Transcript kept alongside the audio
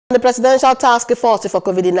The Presidential Task Force for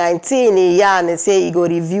COVID-19 Yan say he go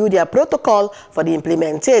review their protocol for the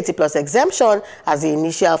implemented plus exemption as the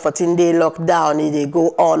initial 14-day lockdown they go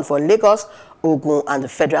on for Lagos, Ogun and the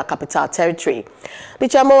Federal Capital Territory. The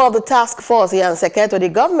chairman of the task force and secretary of the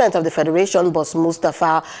government of the Federation, Boss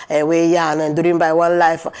Mustafa Yan, and during by One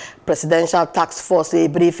Life Presidential Task Force a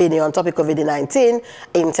briefing on topic COVID-19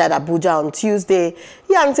 inside Abuja on Tuesday,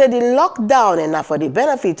 Yan said the lockdown enough for the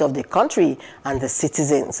benefit of the country and the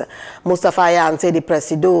citizens. Mustafa Yan said the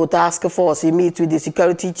Presido task force he meet with the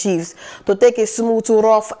security chiefs to take a smooth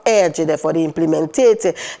rough edge for the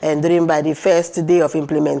implemented and during by the first day of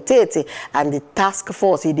implemented, and the task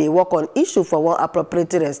force they work on issue for one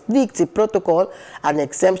appropriate restrictive protocol and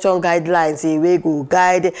exemption guidelines we go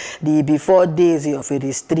guide the before days of a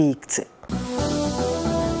restrict.